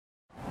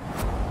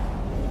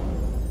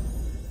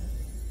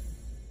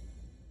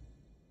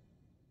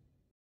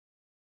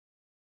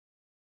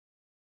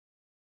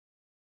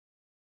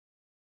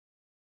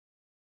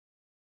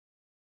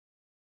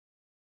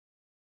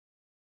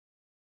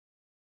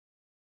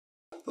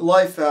The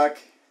LifeVac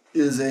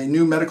is a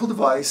new medical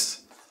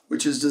device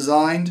which is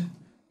designed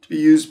to be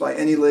used by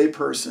any lay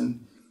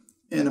person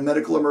in a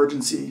medical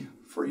emergency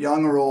for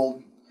young or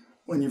old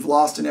when you've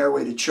lost an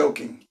airway to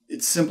choking.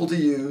 It's simple to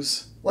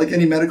use. Like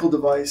any medical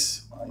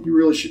device, you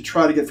really should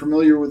try to get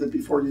familiar with it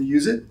before you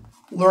use it.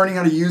 Learning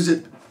how to use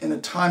it in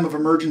a time of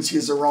emergency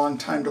is the wrong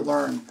time to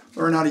learn.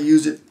 Learn how to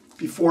use it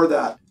before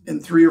that. In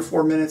 3 or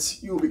 4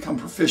 minutes, you will become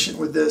proficient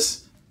with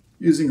this.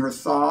 Using her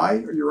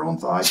thigh or your own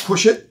thigh,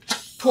 push it,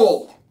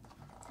 pull.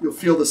 You'll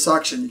feel the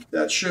suction.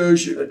 That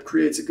shows you it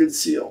creates a good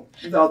seal.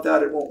 Without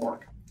that, it won't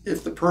work.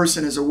 If the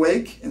person is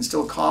awake and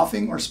still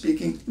coughing or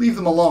speaking, leave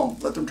them alone.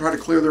 Let them try to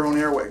clear their own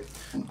airway.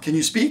 Can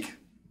you speak?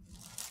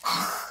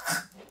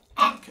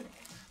 Okay.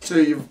 So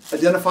you've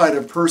identified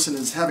a person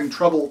as having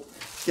trouble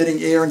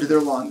getting air into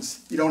their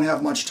lungs. You don't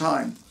have much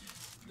time.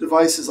 The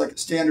device is like a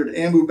standard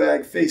ambu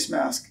bag face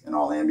mask in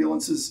all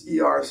ambulances,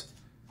 ERs.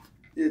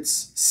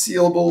 It's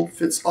sealable,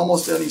 fits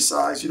almost any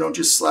size. You don't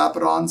just slap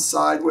it on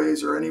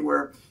sideways or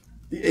anywhere.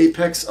 The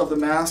apex of the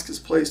mask is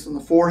placed on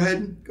the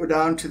forehead. Go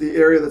down to the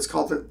area that's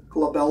called the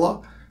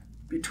glabella,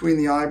 between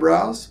the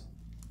eyebrows.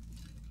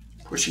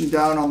 Pushing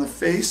down on the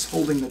face,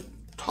 holding the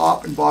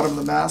top and bottom of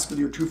the mask with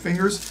your 2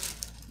 fingers,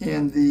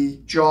 and the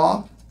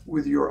jaw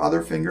with your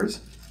other fingers,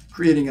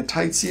 creating a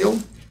tight seal.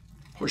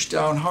 Push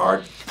down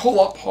hard, pull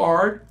up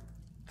hard.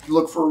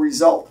 Look for a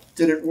result.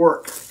 Did it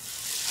work?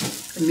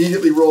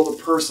 Immediately roll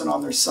the person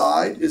on their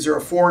side. Is there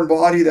a foreign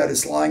body that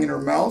is lying in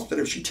her mouth that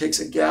if she takes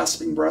a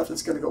gasping breath,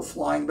 it's going to go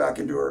flying back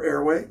into her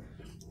airway?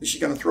 Is she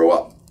going to throw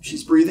up? If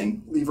she's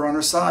breathing, leave her on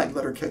her side.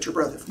 Let her catch her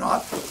breath. If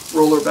not,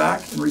 roll her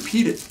back and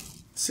repeat it.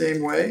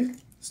 Same way.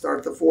 Start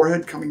at the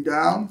forehead, coming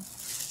down.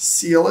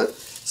 Seal it.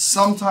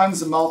 Sometimes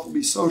the mouth will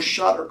be so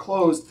shut or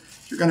closed,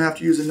 you're going to have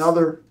to use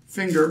another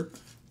finger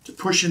to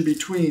push in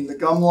between the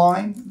gum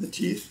line, the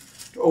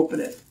teeth, to open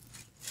it.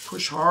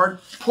 Push hard,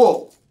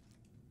 pull.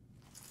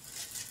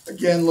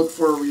 Again, look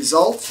for a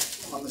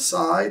result on the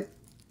side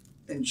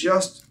and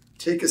just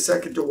take a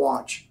second to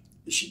watch.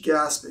 Is she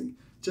gasping?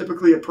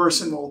 Typically, a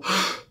person will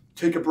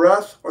take a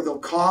breath, or they'll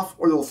cough,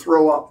 or they'll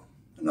throw up.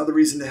 Another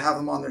reason to have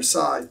them on their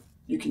side.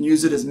 You can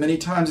use it as many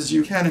times as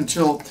you can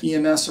until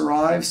EMS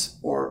arrives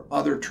or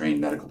other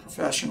trained medical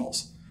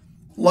professionals.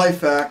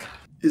 LifeVac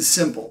is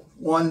simple.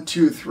 1,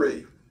 2,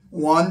 3.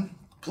 1,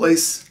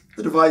 place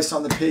the device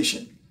on the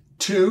patient.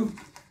 2,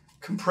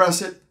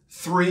 compress it.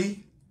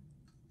 3,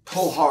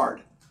 pull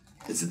hard.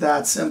 It's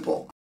that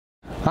simple.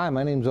 Hi,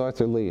 my name is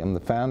Arthur Lee. I'm the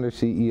founder,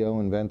 CEO,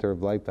 inventor of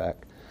LifeVac,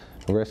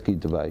 a rescue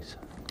device.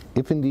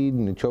 If indeed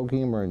in a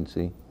choking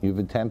emergency you've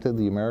attempted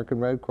the American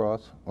Red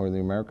Cross or the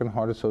American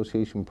Heart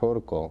Association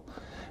protocol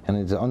and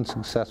it's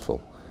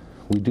unsuccessful,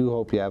 we do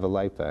hope you have a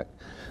LifeVac.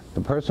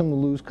 The person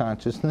will lose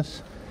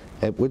consciousness,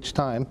 at which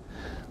time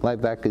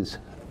LifeVac is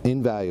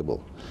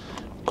invaluable.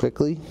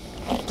 Quickly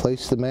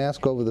place the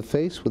mask over the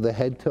face with the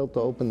head tilt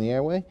to open the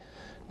airway.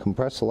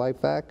 Compress the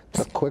LifeVac,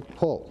 a quick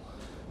pull.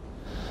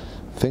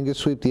 Finger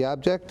sweep the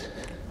object,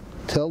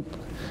 tilt,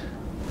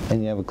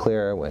 and you have a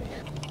clear airway.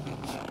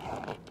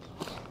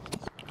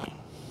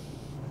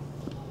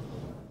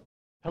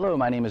 Hello,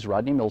 my name is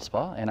Rodney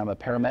Millspaugh, and I'm a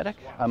paramedic.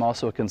 I'm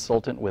also a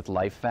consultant with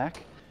LifeVac.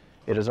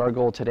 It is our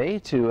goal today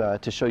to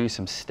show you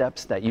some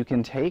steps that you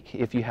can take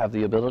if you have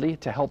the ability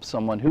to help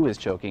someone who is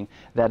choking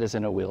that is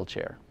in a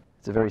wheelchair.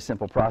 It's a very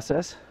simple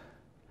process.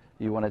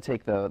 You want to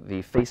take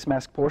the face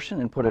mask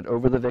portion and put it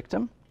over the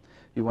victim.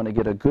 You want to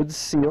get a good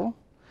seal,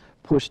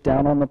 push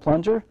down on the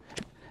plunger,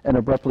 and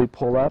abruptly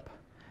pull up.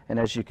 And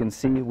as you can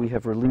see, we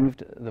have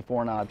relieved the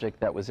foreign object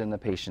that was in the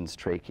patient's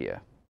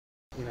trachea.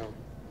 No.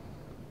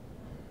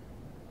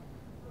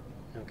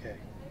 Okay.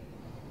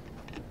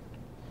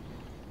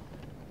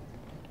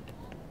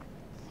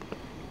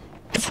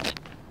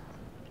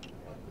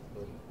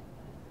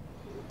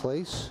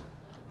 Place,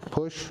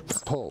 push,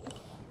 pull.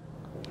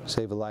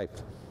 Save a life.